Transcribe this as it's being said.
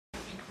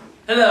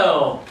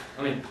Hello!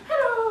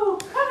 Hello!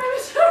 My name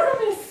is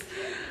Hermes!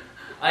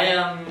 I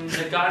am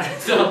the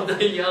goddess of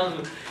the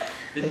young,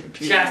 the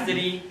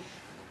chastity,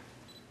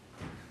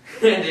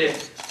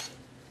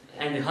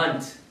 and the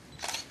hunt.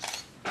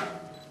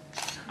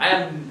 I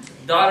am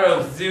daughter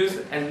of Zeus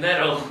and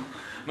Leto.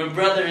 My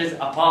brother is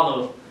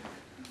Apollo.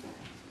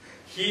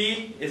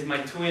 He is my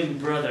twin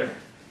brother.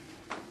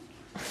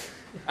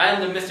 I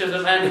am the mistress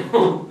of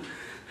animals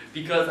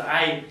because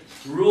I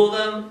rule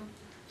them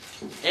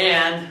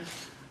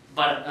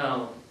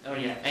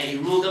I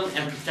rule them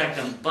and protect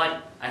them,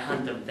 but I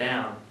hunt them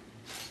down.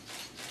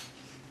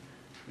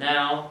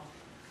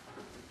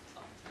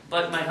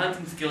 But my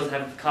hunting skills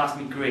have cost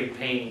me great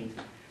pain.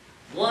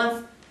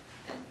 Once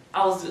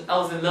I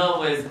was in love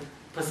with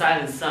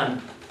Poseidon's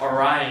son,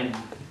 Orion,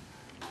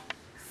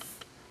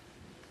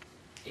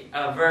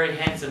 a very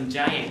handsome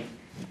giant.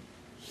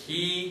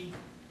 He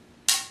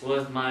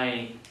was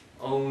my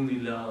only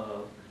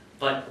love.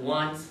 But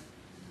once,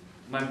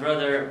 my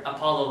brother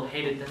Apollo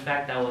hated the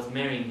fact that I was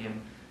marrying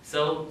him.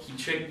 So he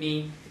tricked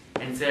me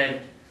and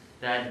said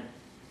that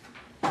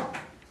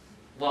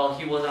while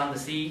he was on the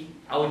sea,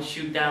 I would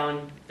shoot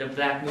down the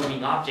black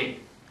moving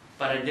object,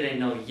 but I didn't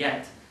know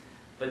yet.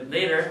 But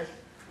later,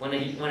 when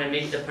I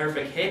made the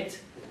perfect hit,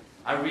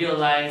 I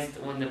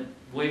realized when the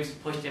waves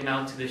pushed him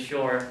out to the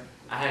shore,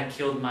 I had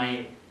killed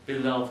my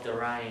beloved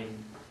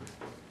Orion.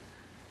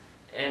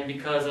 And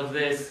because of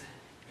this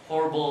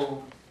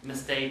horrible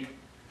mistake,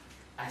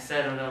 I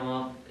set them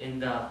up in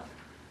the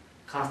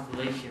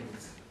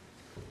constellations.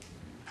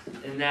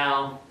 And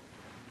now,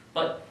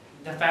 but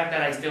the fact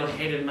that I still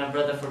hated my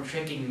brother for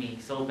tricking me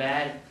so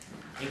bad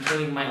and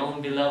killing my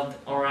own beloved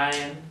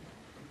Orion,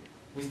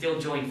 we still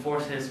joined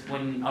forces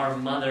when our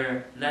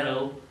mother,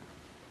 Leto,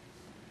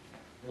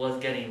 was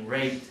getting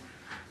raped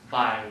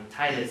by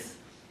Titus.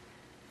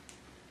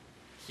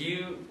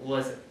 He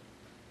was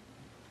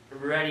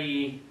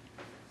ready.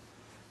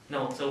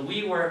 No, so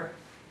we were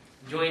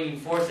joining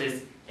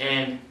forces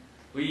and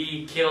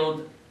we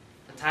killed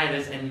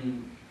Titus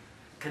and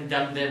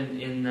condemned him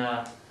in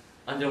the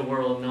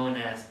underworld known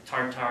as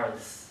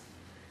Tartarus.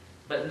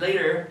 But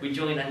later we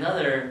joined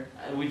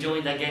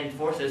again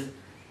forces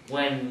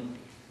when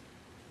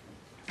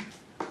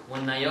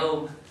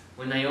Niobe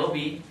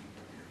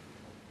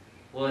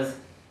was,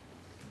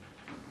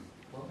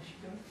 what was she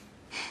doing?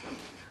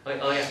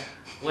 Oh yeah,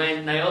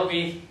 when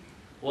Niobe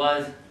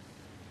was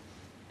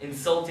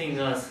insulting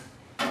us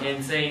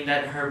and saying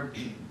that her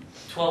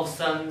 12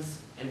 sons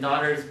and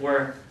daughters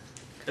were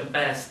the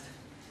best,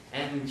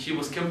 and she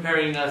was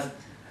comparing us.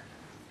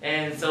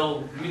 And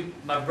so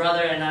my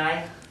brother and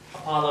I,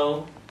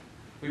 Apollo,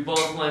 we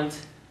both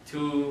went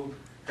to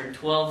her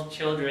 12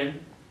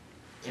 children,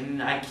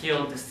 and I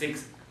killed the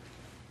 6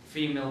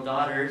 female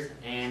daughters,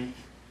 and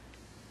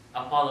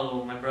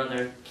Apollo, my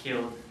brother,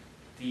 killed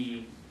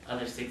the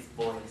other 6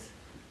 boys.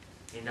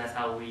 And that's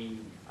how we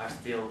are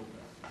still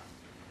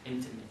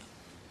intimate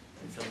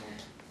in some way.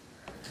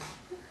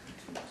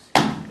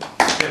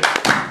 Good.